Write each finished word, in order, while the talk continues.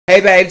Hey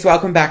babes,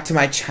 welcome back to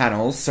my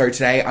channel. So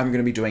today I'm going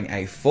to be doing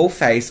a full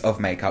face of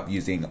makeup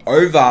using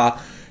over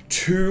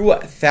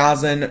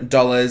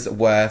 $2,000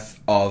 worth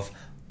of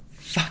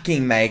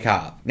fucking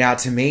makeup. Now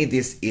to me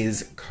this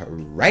is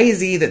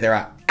crazy that there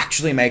are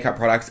actually makeup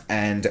products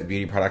and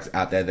beauty products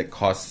out there that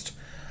cost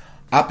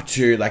up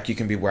to, like, you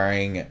can be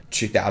wearing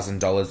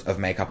 $2,000 of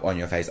makeup on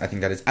your face. I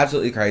think that is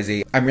absolutely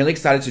crazy. I'm really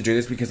excited to do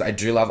this because I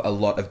do love a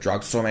lot of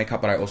drugstore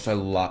makeup, but I also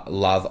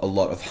love a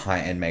lot of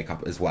high-end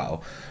makeup as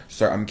well.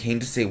 So I'm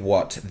keen to see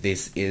what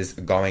this is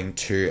going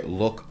to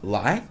look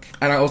like.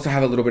 And I also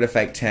have a little bit of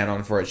fake tan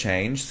on for a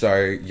change.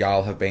 So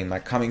y'all have been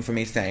like coming for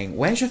me saying,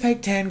 where's your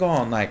fake tan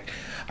gone? Like,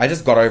 I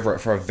just got over it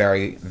for a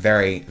very,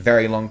 very,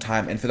 very long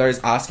time. And for those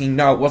asking,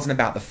 no, it wasn't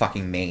about the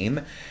fucking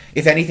meme.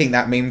 If anything,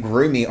 that meme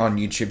grew me on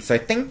YouTube, so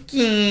thank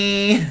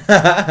you.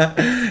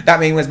 That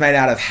meme was made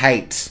out of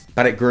hate,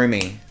 but it grew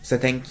me, so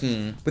thank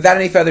you. Without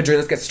any further ado,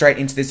 let's get straight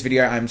into this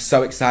video. I'm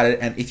so excited,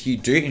 and if you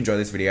do enjoy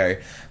this video,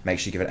 make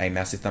sure you give it a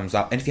massive thumbs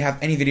up. And if you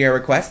have any video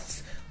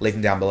requests, leave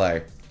them down below.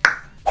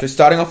 So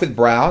starting off with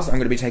brows, I'm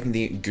going to be taking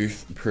the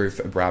Goof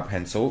Proof Brow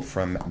Pencil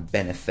from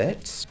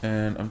Benefit.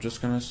 And I'm just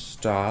going to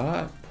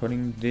start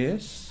putting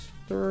this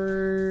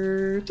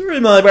through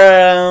my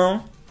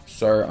brow.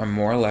 So I'm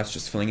more or less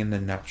just filling in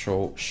the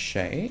natural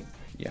shape.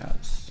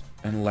 Yes.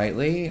 And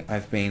lately,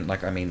 I've been,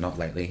 like, not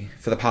lately.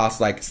 For the past,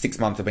 like, 6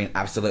 months, I've been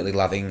absolutely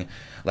loving,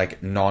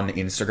 like,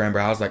 non-Instagram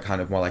brows, like,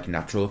 kind of more, like,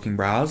 natural-looking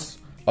brows.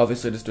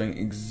 Obviously, just doing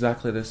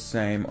exactly the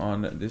same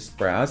on this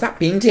brow. Is that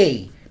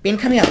Binty? Ben,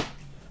 come here.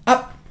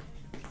 Up.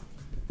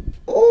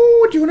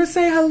 Oh, do you want to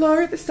say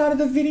hello at the start of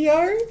the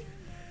video?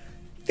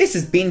 This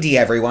is Bindi,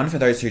 everyone. For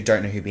those who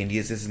don't know who Bindi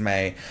is, this is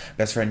my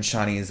best friend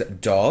Shani's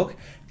dog.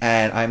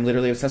 And I'm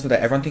literally obsessed with her.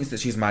 Everyone thinks that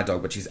she's my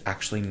dog, but she's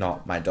actually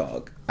not my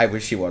dog. I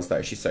wish she was,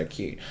 though. She's so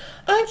cute.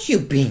 Aren't you,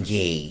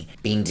 Bindi?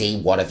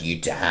 Bindi, what have you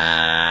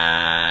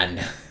done?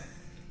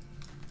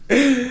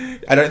 I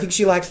don't think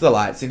she likes the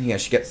lights in here.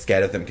 She gets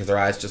scared of them because her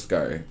eyes just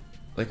go,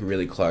 like,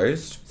 really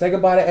closed. Say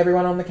goodbye to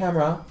everyone on the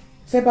camera.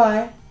 Say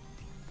bye.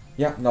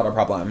 Yeah, not a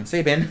problem. See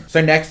you, Ben.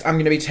 So next, I'm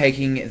going to be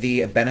taking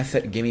the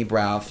Benefit Gimmie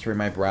Brow through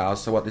my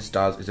brows. So what this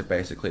does is it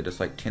basically just,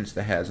 like, tints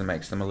the hairs and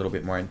makes them a little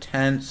bit more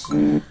intense.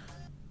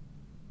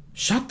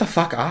 Shut the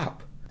fuck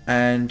up.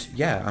 And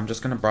yeah, I'm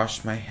just going to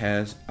brush my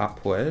hairs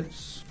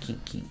upwards.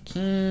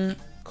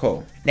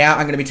 Cool. Now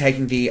I'm going to be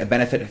taking the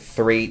Benefit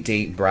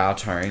 3D Brow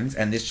Tones,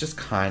 and this just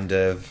kind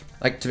of,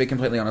 like, to be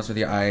completely honest with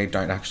you, I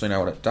don't actually know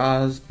what it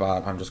does,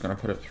 but I'm just going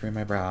to put it through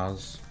my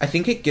brows. I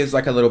think it gives,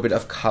 like, a little bit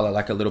of color,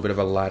 like a little bit of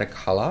a lighter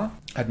color.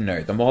 I don't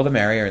know, the more the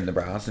merrier in the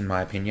brows, in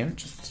my opinion.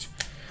 Just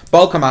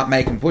bulk them up,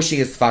 make them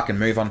bushy as fuck, and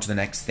move on to the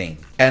next thing.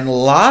 And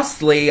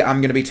lastly,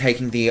 I'm going to be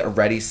taking the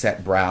Ready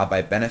Set Brow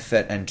by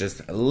Benefit and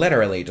just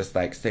literally just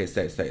like, stay.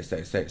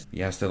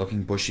 Yes, they're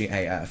looking bushy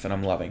AF, and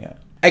I'm loving it.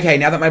 Okay,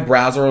 now that my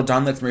brows are all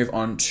done, let's move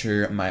on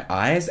to my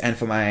eyes. And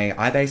for my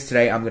eye base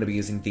today, I'm going to be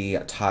using the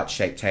Tarte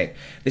Shape Tape.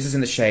 This is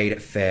in the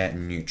shade Fair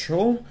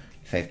Neutral.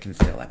 Fave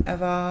concealer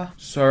ever.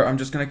 So I'm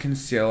just going to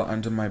conceal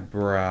under my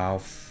brow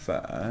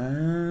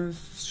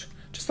first.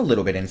 Just a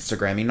little bit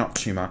Instagram-y, not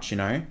too much, you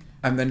know.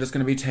 I'm then just going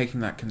to be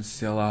taking that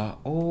concealer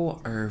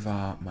all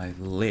over my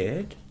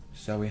lid.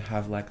 So we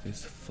have, like,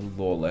 this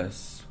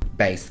flawless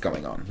base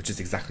going on, which is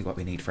exactly what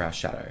we need for our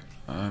shadow.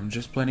 I'm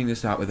just blending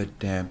this out with a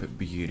damp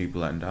beauty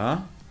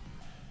blender.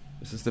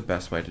 This is the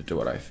best way to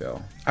do it, I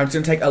feel. I'm just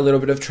going to take a little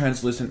bit of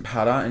translucent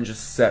powder and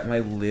just set my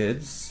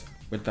lids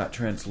with that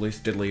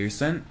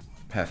translucent.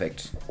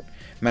 Perfect.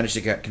 Managed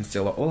to get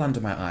concealer all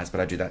under my eyes,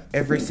 but I do that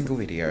every single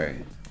video.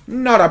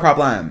 Not a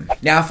problem.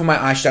 Now for my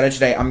eyeshadow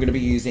today, I'm going to be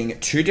using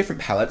two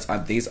different palettes.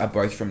 These are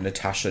both from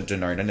Natasha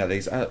Denona. Now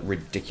these are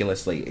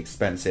ridiculously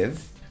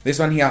expensive. This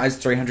one here is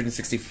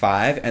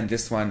 $365 and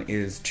this one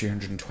is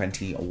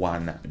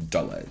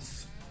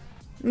 $221.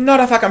 Not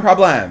a fucking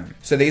problem.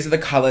 So these are the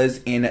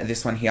colors in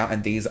this one here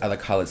and these are the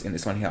colors in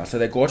this one here. So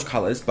they're gorge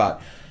colors,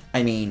 but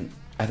I mean,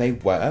 are they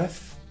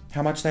worth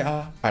how much they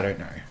are? I don't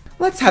know.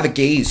 Let's have a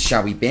gaze,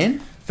 shall we,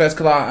 Ben? First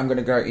color I'm going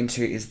to go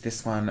into is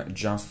this one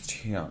just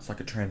here. It's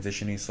like a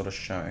transition-y sort of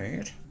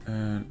shade.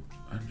 And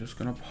I'm just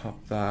going to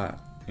pop that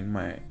in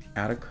my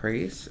outer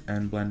crease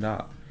and blend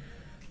up.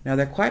 Now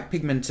they're quite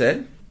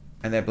pigmented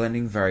and they're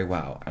blending very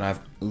well. And I've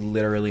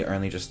literally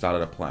only just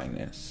started applying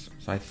this.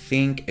 So I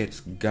think it's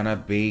gonna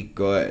be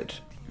good.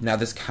 Now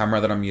this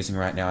camera that I'm using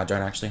right now, I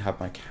don't actually have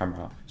my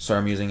camera. So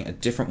I'm using a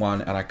different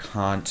one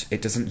and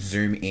it doesn't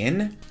zoom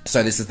in.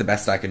 So this is the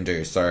best I can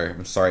do. So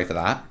I'm sorry for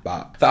that,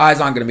 but the eyes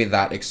aren't gonna be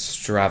that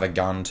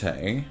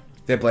extravagante.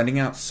 They're blending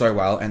out so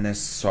well and they're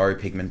so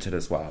pigmented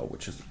as well,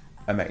 which is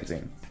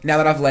amazing. Now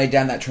that I've laid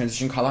down that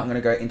transition color, I'm gonna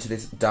go into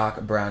this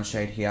dark brown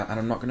shade here and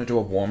I'm not gonna do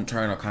a warm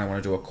tone. I kind of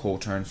want to do a cool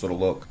tone sort of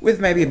look with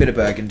maybe a bit of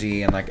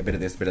burgundy and like a bit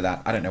of this, bit of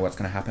that. I don't know what's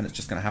gonna happen. It's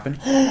just gonna happen.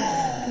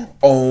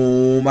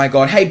 Oh my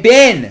God. Hey,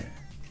 Ben!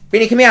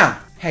 Benny, come here.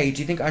 Hey,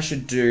 do you think I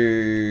should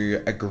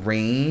do a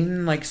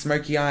green, like,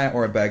 smoky eye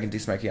or a burgundy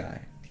smoky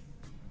eye?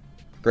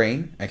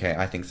 Green? Okay,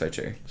 I think so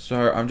too.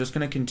 So I'm just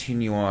going to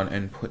continue on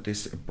and put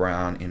this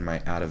brown in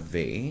my outer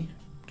V.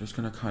 Just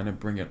going to kind of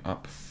bring it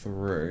up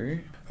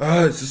through.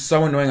 Oh, it's just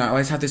so annoying. I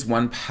always have this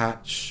one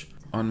patch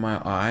on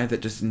my eye that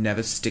just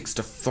never sticks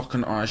to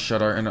fucking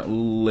eyeshadow, and it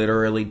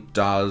literally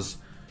does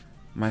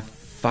my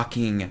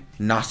fucking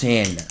nut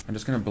in. I'm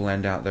just gonna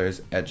blend out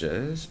those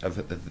edges of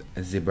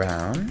the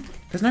brown.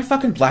 There's no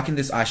fucking black in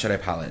this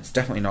eyeshadow palette. It's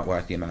definitely not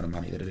worth the amount of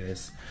money that it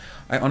is.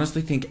 I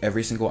honestly think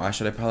every single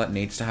eyeshadow palette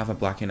needs to have a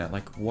black in it.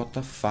 Like, what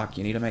the fuck?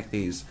 You need to make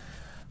these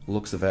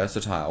looks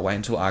versatile. Wait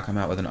until I come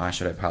out with an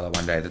eyeshadow palette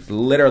one day that's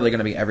literally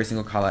gonna be every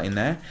single color in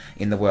there,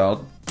 in the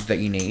world, that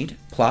you need,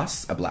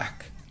 plus a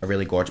black. A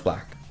really gorgeous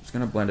black. Just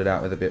gonna blend it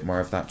out with a bit more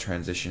of that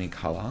transition-y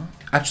color.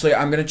 Actually,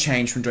 I'm gonna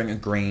change from doing a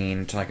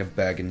green to like a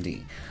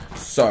burgundy.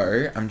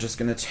 So, I'm just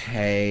gonna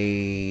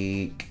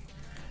take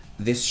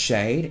this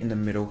shade in the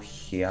middle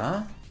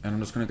here, and I'm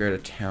just gonna go to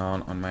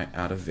town on my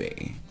outer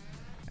V.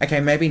 Okay,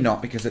 maybe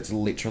not, because it's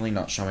literally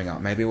not showing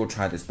up. Maybe we'll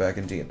try this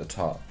burgundy at the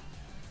top.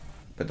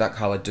 But that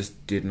color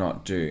just did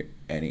not do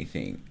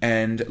anything.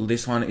 And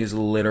this one is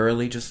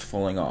literally just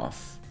falling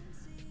off.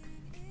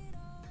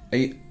 Are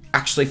you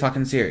actually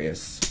fucking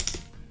serious?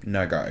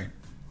 No go.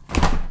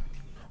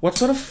 What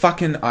sort of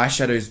fucking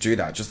eyeshadows do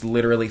that? Just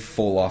literally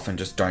fall off and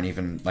just don't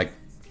even, like...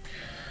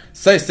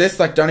 So sis,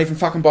 like, don't even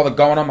fucking bother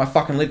going on my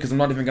fucking lid, because I'm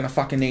not even gonna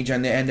fucking need you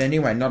in the end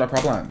anyway. Not a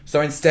problem. So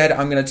instead,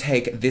 I'm gonna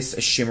take this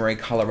shimmery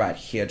color right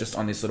here, just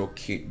on this little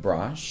cute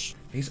brush.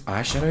 These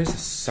eyeshadows are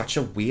such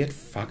a weird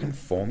fucking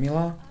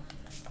formula.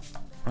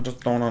 I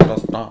just don't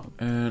understand.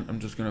 And I'm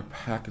just gonna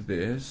pack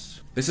this.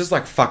 This is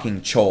like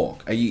fucking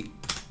chalk. Are you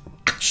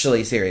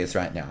actually serious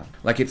right now?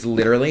 Like, it's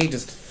literally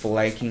just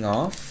flaking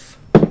off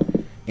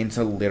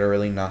into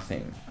literally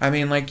nothing. I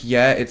mean, like,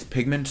 yeah, it's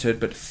pigmented,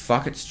 but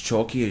fuck, it's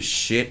chalky as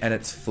shit, and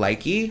it's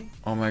flaky.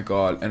 Oh my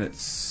god, and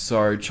it's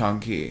so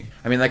chunky.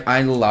 I mean, like,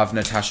 I love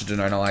Natasha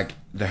Denona. Like,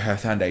 her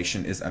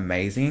foundation is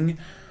amazing,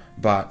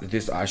 but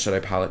this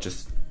eyeshadow palette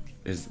just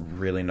is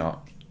really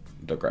not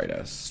the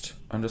greatest.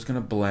 I'm just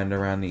gonna blend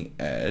around the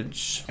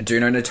edge. I do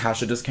know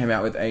Natasha just came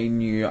out with a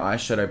new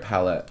eyeshadow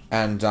palette,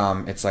 and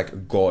it's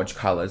like gorge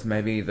colors.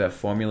 Maybe the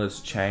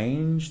formula's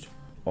changed,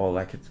 or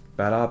like it's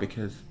better,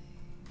 because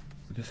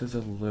this is a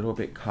little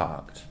bit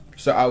carked.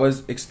 So I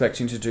was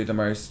expecting to do the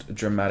most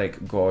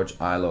dramatic gorge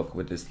eye look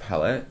with this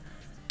palette,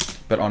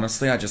 but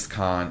honestly I just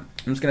can't.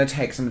 I'm just gonna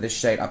take some of this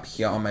shade up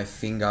here on my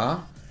finger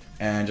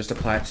and just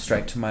apply it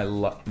straight to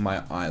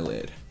my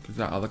eyelid. Because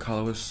that other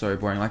color was so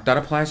boring. Like, that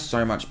applies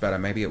so much better.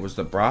 Maybe it was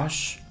the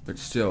brush, but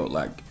still,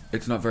 like,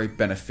 it's not very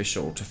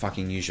beneficial to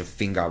fucking use your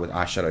finger with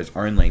eyeshadows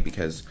only,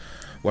 because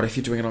what if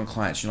you're doing it on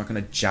clients? You're not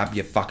gonna jab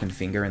your fucking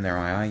finger in their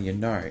eye, you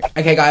know.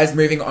 Okay guys,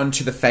 moving on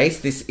to the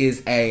face. This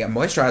is a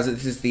moisturizer.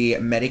 This is the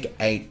Medic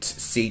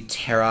 8C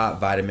Terra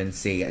Vitamin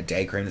C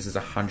Day Cream. This is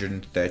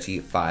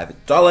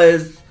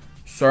 $135.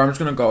 So I'm just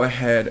gonna go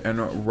ahead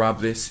and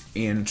rub this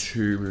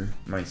into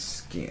my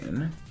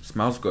skin.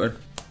 Smells good.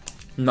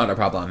 Not a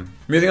problem.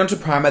 Moving on to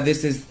primer.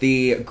 This is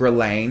the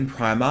Guerlain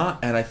primer,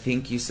 and I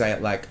think you say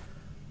it like,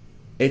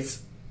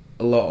 it's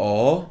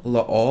L'Or.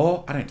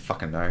 I don't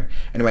fucking know.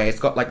 Anyway,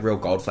 it's got like real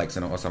gold flakes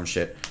in it or some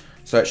shit.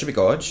 So it should be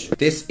gorge.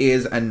 This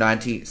is a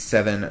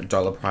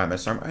 $97 primer,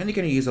 so I'm only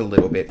going to use a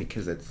little bit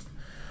because it's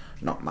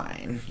not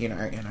mine, you know,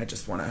 and I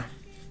just want to...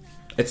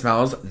 It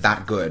smells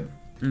that good.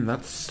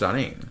 That's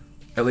stunning.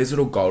 At least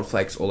little gold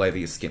flakes all over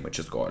your skin, which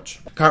is gorge.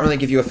 Can't really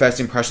give you a first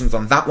impressions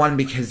on that one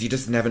because you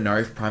just never know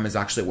if primers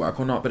actually work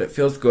or not, but it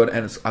feels good,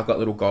 and I've got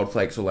little gold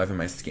flakes all over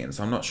my skin,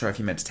 so I'm not sure if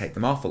you're meant to take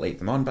them off or leave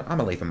them on, but I'm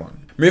gonna leave them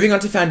on. Moving on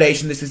to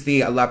foundation, this is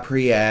the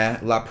Prairie, I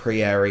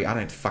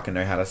don't fucking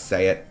know how to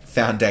say it,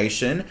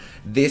 foundation.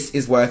 This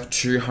is worth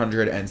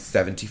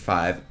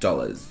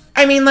 $275.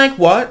 I mean, like,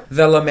 what?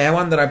 The La Mer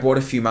one that I bought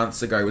a few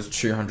months ago was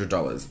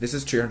 $200. This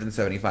is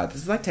 $275.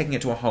 This is like taking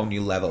it to a whole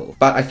new level.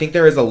 But I think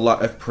there is a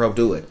lot of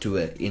produit to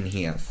it in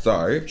here,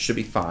 so should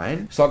be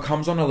fine. So it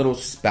comes on a little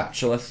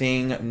spatula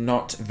thing,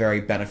 not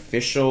very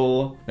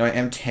beneficial. Now I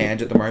am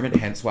tanned at the moment,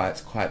 hence why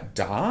it's quite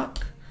dark.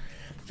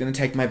 I'm gonna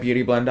take my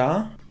beauty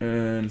blender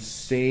and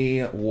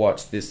see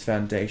what this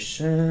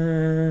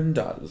foundation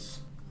does.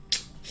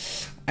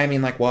 I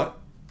mean, like, what?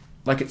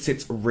 Like, it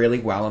sits really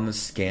well on the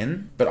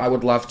skin, but I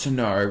would love to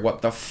know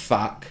what the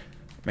fuck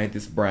made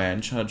this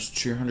brand charge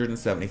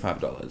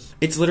 $275.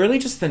 It's literally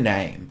just the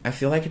name. I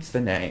feel like it's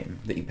the name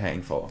that you're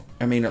paying for.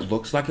 I mean, it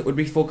looks like it would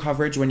be full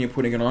coverage when you're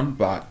putting it on,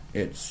 but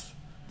it's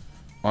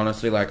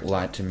honestly like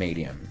light to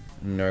medium.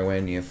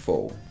 Nowhere near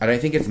full. I don't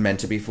think it's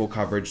meant to be full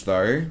coverage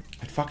though.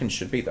 It fucking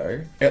should be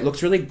though. It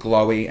looks really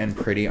glowy and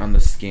pretty on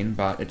the skin,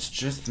 but it's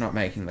just not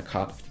making the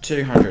cut.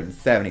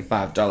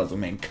 $275, I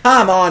mean,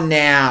 come on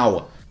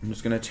now! I'm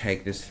just gonna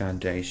take this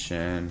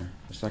foundation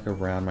just like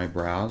around my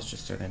brows,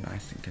 just so they're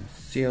nice and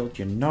concealed,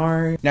 you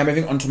know. Now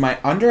moving on to my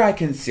under eye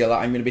concealer,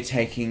 I'm gonna be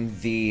taking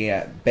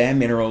the Bare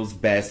Minerals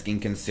Bare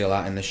Skin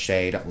Concealer in the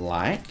shade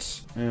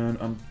Light. And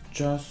I'm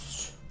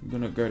just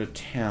gonna go to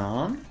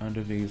town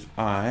under these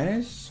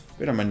eyes. A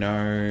bit on my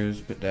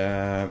nose, a bit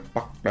there,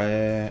 back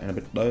there, and a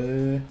bit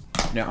there.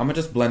 Now I'm gonna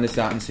just blend this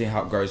out and see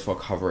how it goes for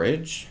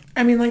coverage.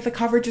 I mean, like, the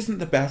coverage isn't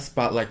the best,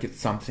 but like, it's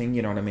something,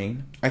 you know what I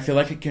mean? I feel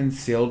like it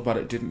concealed, but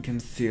it didn't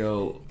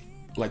conceal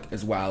like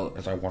as well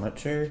as I want it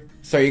to.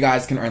 So you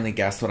guys can only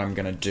guess what I'm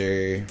gonna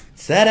do.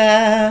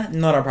 Ta-da!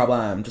 Not a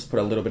problem. Just put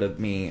a little bit of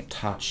me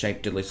Tarte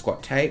shaped diddly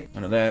squat tape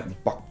under there,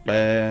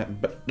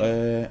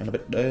 and a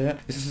bit there.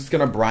 This is just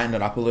gonna brighten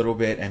it up a little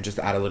bit and just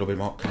add a little bit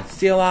more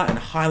concealer and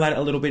highlight it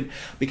a little bit,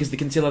 because the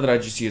concealer that I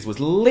just used was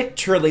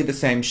literally the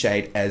same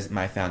shade as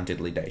my Found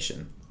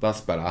Diddly-dation.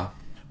 That's better.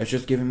 It's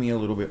just giving me a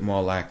little bit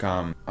more like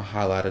a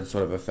highlighted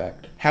sort of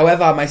effect.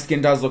 However, my skin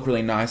does look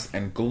really nice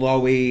and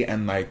glowy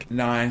and like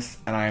nice,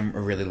 and I'm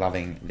really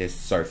loving this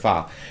so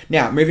far.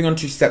 Now, moving on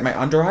to set my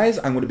under eyes,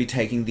 I'm going to be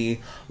taking the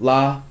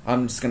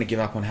I'm just going to give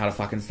up on how to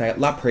fucking say it,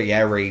 La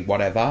Prairie,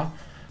 whatever.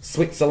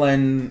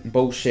 Switzerland,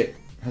 bullshit,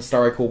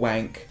 historical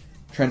wank,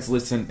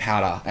 translucent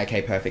powder.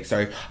 Okay, perfect.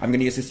 So I'm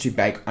going to use this to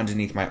bake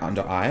underneath my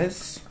under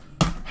eyes.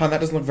 Huh, that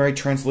doesn't look very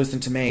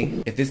translucent to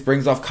me. If this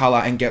brings off color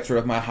and gets rid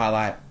of my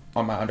highlight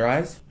on my under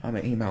eyes, I'm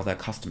gonna email their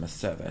customer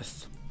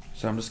service.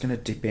 So I'm just gonna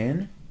dip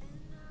in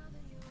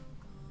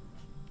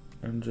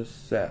and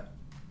just set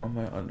on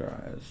my under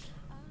eyes.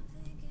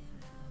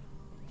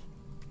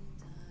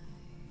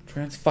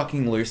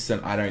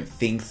 Trans-fucking-lucent, I don't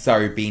think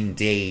so,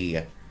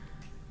 Bindi.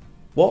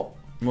 What?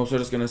 I'm also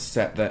just gonna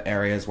set the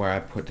areas where I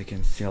put the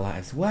concealer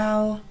as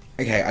well.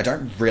 Okay, I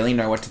don't really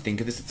know what to think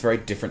of this. It's very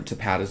different to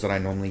powders that I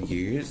normally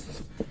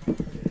use.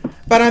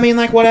 But I mean,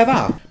 like,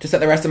 whatever. To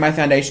set the rest of my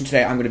foundation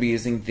today, I'm going to be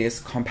using this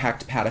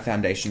compact powder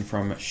foundation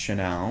from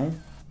Chanel.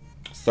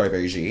 So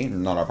bougie,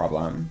 not a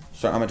problem.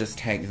 So I'm going to just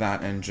take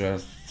that and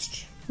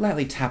just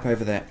lightly tap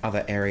over the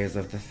other areas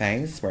of the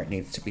face where it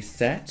needs to be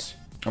set.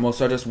 I'm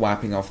also just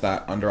wiping off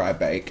that under eye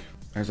bake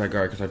as I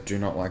go, because I do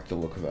not like the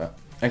look of it.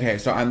 Okay,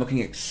 so I'm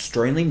looking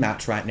extremely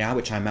matte right now,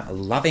 which I'm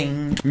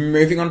loving.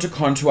 Moving on to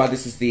contour,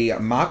 this is the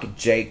Marc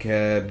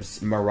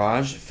Jacobs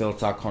Mirage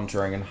Filter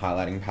Contouring and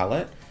Highlighting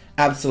Palette.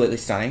 Absolutely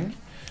stunning.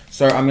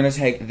 So I'm going to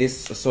take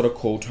this sort of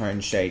cool tone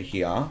shade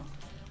here.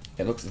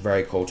 It looks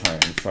very cool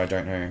toned, so I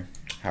don't know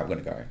how I'm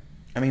going to go.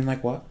 I mean,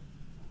 like, what?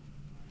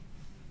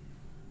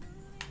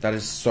 That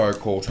is so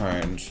cool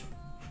toned.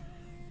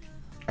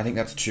 I think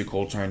that's too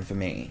cool toned for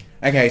me.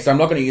 Okay, so I'm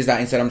not going to use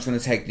that. Instead, I'm just going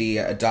to take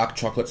the Dark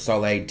Chocolate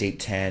Soleil Deep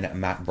Tan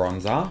Matte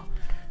Bronzer.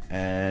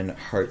 And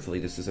hopefully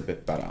this is a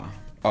bit better.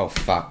 Oh,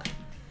 fuck.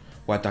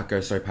 Why'd that go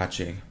so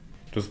patchy?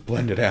 Just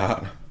blend it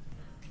out.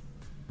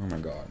 Oh my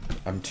god.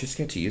 I'm too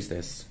scared to use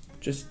this.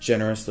 Just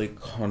generously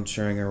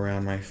contouring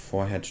around my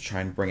forehead to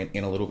try and bring it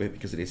in a little bit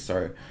because it is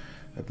so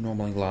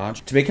abnormally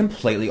large. To be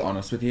completely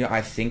honest with you,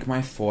 I think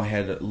my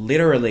forehead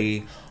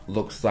literally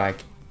looks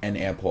like an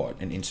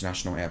airport, an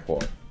international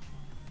airport.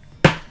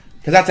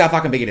 Because that's how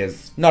fucking big it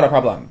is. Not a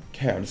problem.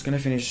 Okay, I'm just going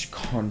to finish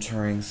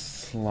contouring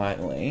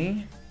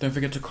slightly. Don't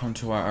forget to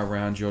contour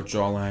around your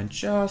jawline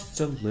just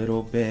a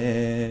little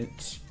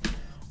bit.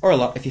 Or a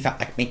lot if you felt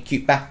like me,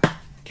 cute back.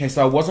 Okay,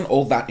 so I wasn't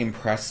all that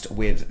impressed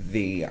with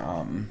the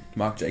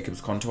Marc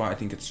Jacobs contour. I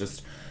think it's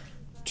just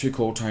too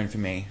cool tone for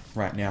me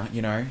right now,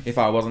 you know? If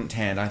I wasn't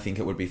tanned, I think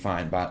it would be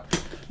fine,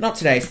 but not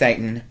today,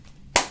 Satan.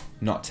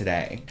 Not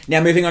today.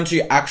 Now, moving on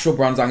to actual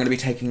bronzer, I'm going to be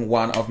taking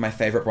one of my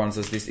favorite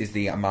bronzers. This is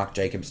the Marc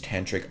Jacobs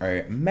Tantric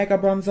O Mega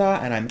Bronzer,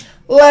 and I'm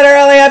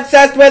literally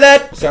obsessed with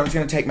it! So I'm just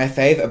going to take my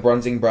fave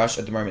bronzing brush.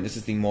 At the moment, this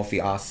is the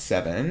Morphe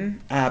R7.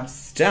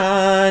 Abs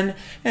done,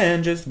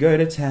 and just go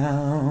to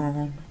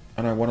town.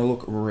 And I want to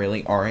look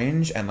really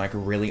orange and like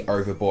really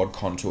overboard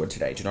contour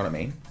today. Do you know what I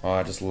mean? Oh,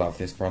 I just love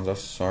this bronzer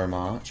so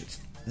much. It's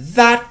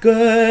that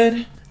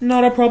good.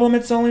 Not a problem.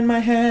 It's all in my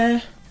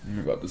hair. Oh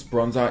my god, this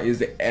bronzer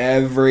is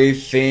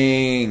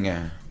everything.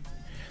 If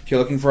you're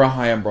looking for a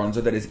high-end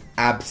bronzer that is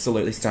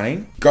absolutely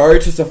stunning, go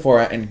to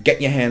Sephora and get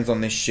your hands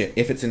on this shit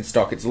if it's in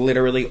stock. It's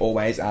literally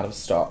always out of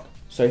stock.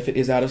 So if it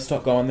is out of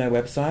stock, go on their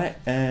website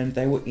and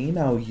they will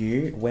email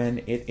you when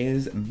it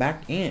is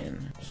back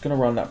in. Just gonna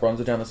run that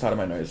bronzer down the side of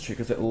my nose too,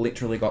 because it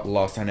literally got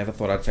lost. I never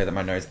thought I'd say that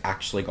my nose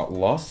actually got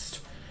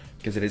lost,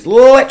 because it is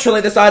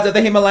literally the size of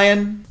the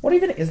Himalayan. What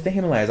even is the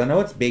Himalayas? I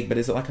know it's big, but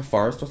is it like a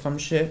forest or some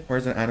shit? Or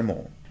is it an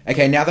animal?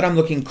 Okay, now that I'm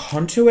looking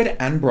contoured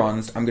and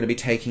bronzed, I'm gonna be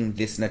taking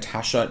this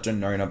Natasha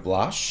Denona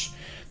blush.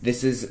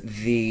 This is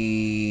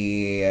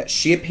the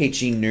Sheer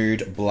Peachy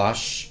Nude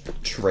Blush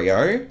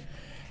Trio.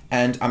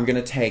 And I'm going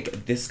to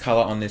take this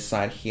color on this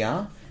side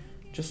here.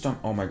 Just on,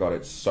 oh my god,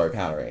 it's so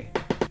powdery.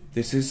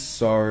 This is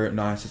so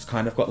nice. It's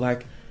kind of got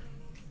like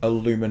a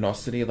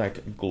luminosity,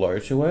 like glow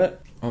to it.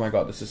 Oh my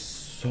god, this is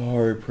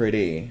so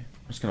pretty.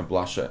 I'm just going to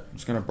blush it. I'm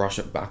just going to brush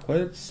it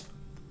backwards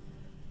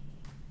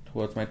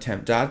towards my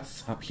temp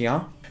dads up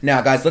here.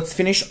 Now guys, let's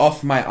finish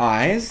off my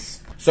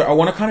eyes. So I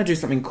want to kind of do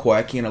something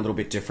quirky and a little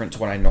bit different to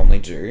what I normally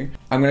do.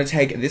 I'm going to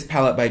take this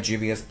palette by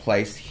Juvias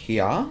Place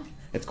here.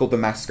 It's called the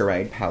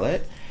Masquerade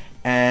palette.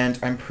 And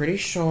I'm pretty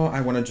sure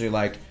I want to do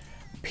like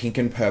pink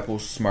and purple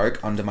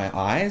smoke under my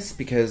eyes,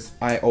 because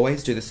I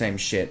always do the same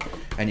shit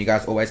and you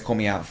guys always call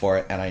me out for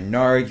it, and I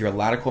know you're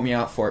allowed to call me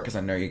out for it because I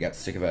know you get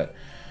sick of it,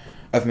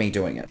 of me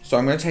doing it. So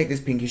I'm going to take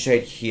this pinky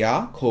shade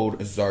here called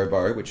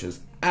Zobo, which is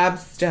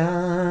abs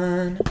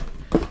done,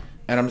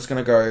 and I'm just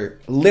going to go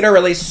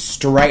literally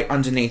straight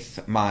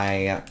underneath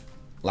my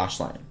lash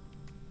line.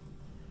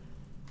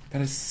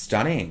 That is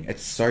stunning.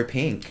 It's so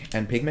pink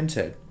and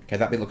pigmented. Okay,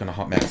 that'd be looking a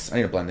hot mess. I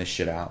need to blend this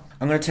shit out.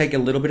 I'm going to take a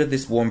little bit of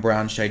this warm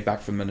brown shade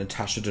back from the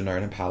Natasha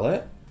Denona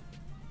palette.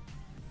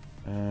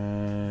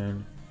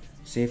 And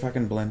see if I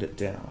can blend it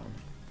down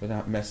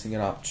without messing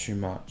it up too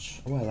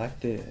much. Oh, I like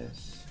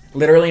this.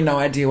 Literally no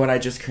idea what I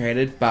just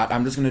created, but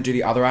I'm just going to do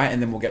the other eye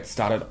and then we'll get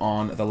started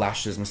on the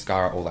lashes,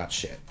 mascara, all that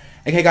shit.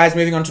 Okay guys,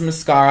 moving on to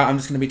mascara, I'm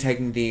just going to be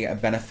taking the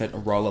Benefit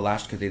Roller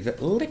Lash because these are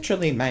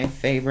literally my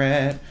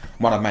favorite.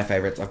 One of my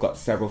favorites. I've got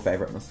several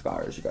favorite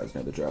mascaras, you guys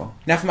know the drill.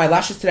 Now for my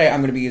lashes today, I'm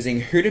going to be using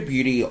Huda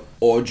Beauty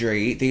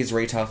Audrey. These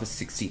retail for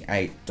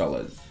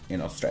 $68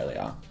 in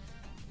Australia.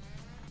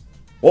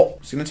 Oh,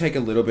 just going to take a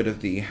little bit of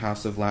the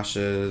House of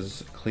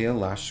Lashes Clear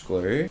Lash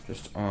Glue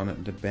just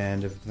on the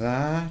band of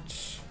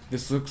that.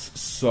 This looks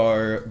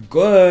so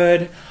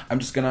good. I'm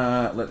just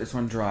gonna let this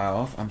one dry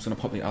off. I'm just gonna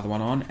pop the other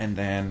one on and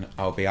then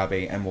I'll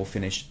BRB and we'll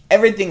finish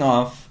everything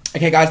off.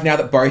 Okay guys, now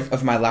that both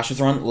of my lashes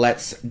are on,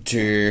 let's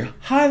do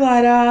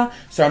highlighter.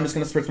 So I'm just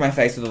gonna spritz my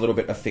face with a little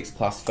bit of Fix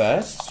Plus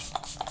first.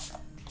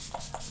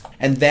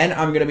 And then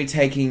I'm gonna be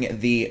taking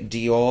the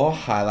Dior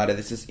highlighter.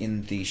 This is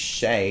in the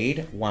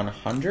shade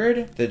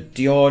 100. The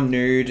Dior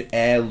Nude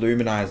Air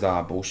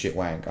Luminizer bullshit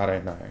wank, I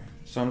don't know.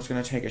 So I'm just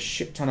going to take a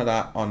shit ton of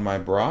that on my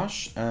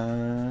brush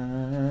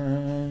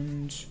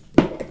and...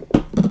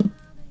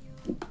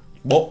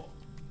 Whoa!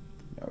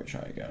 Now we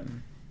try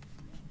again.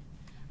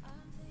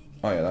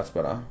 Oh yeah, that's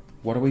better.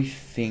 What do we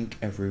think,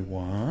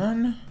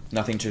 everyone?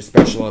 Nothing too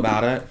special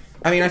about it.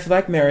 I mean, I feel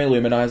like Mary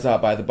Luminizer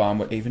by The Balm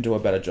would even do a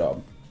better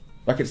job.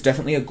 Like, it's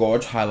definitely a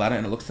gorge highlighter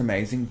and it looks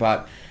amazing,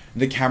 but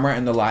the camera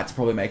and the light's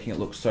probably making it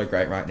look so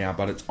great right now,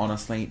 but it's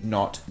honestly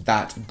not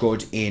that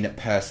good in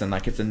person.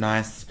 Like, it's a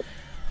nice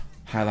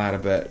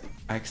highlighter, but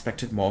I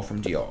expected more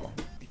from Dior.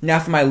 Now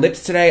for my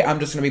lips today, I'm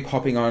just going to be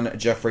popping on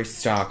Jeffree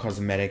Star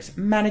Cosmetics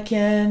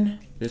Mannequin.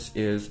 This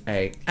is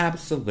a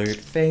absolute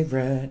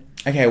favorite.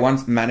 Okay,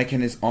 once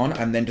Mannequin is on,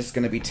 I'm then just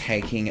going to be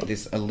taking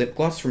this lip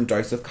gloss from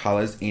Dose of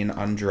Colors in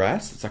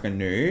Undress. It's like a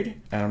nude.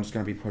 And I'm just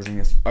going to be putting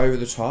this over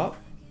the top.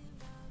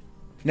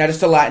 Now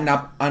just to lighten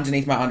up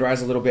underneath my under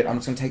eyes a little bit, I'm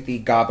just going to take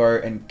the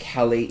Garbo and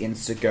Kelly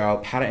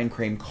Instagirl Powder and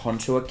Cream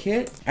Contour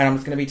Kit. And I'm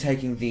just going to be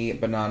taking the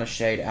banana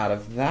shade out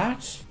of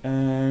that.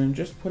 And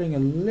just putting a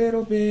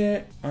little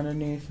bit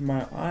underneath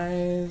my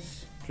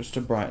eyes. Just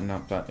to brighten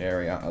up that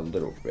area a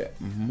little bit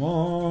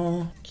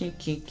more.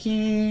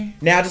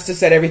 Now just to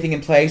set everything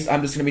in place,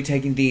 I'm just going to be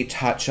taking the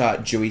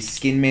Tarte Dewy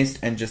Skin Mist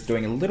and just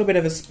doing a little bit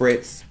of a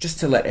spritz. Just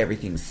to let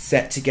everything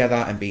set together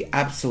and be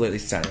absolutely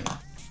stunning.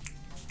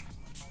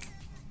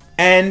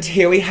 And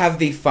here we have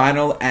the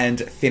final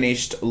and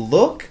finished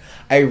look.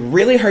 I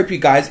really hope you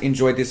guys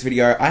enjoyed this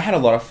video. I had a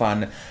lot of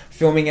fun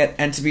filming it,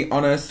 and to be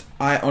honest,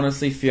 I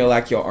honestly feel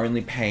like you're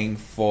only paying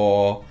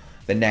for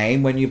the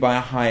name when you buy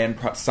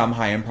some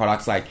high-end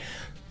products, like,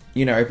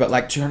 you know, but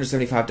like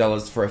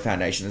 $275 for a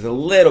foundation is a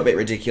little bit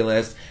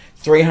ridiculous.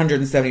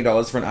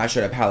 $370 for an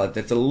eyeshadow palette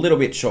that's a little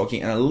bit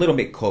chalky and a little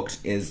bit cooked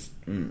is,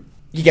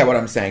 you get what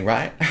I'm saying,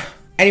 right?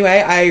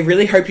 Anyway, I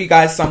really hope you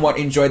guys somewhat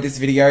enjoyed this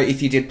video.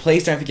 If you did,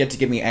 please don't forget to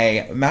give me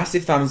a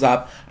massive thumbs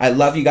up. I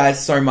love you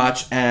guys so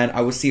much, and I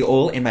will see you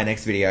all in my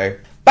next video.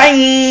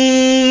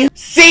 Bye!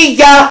 See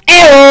ya!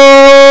 Ew!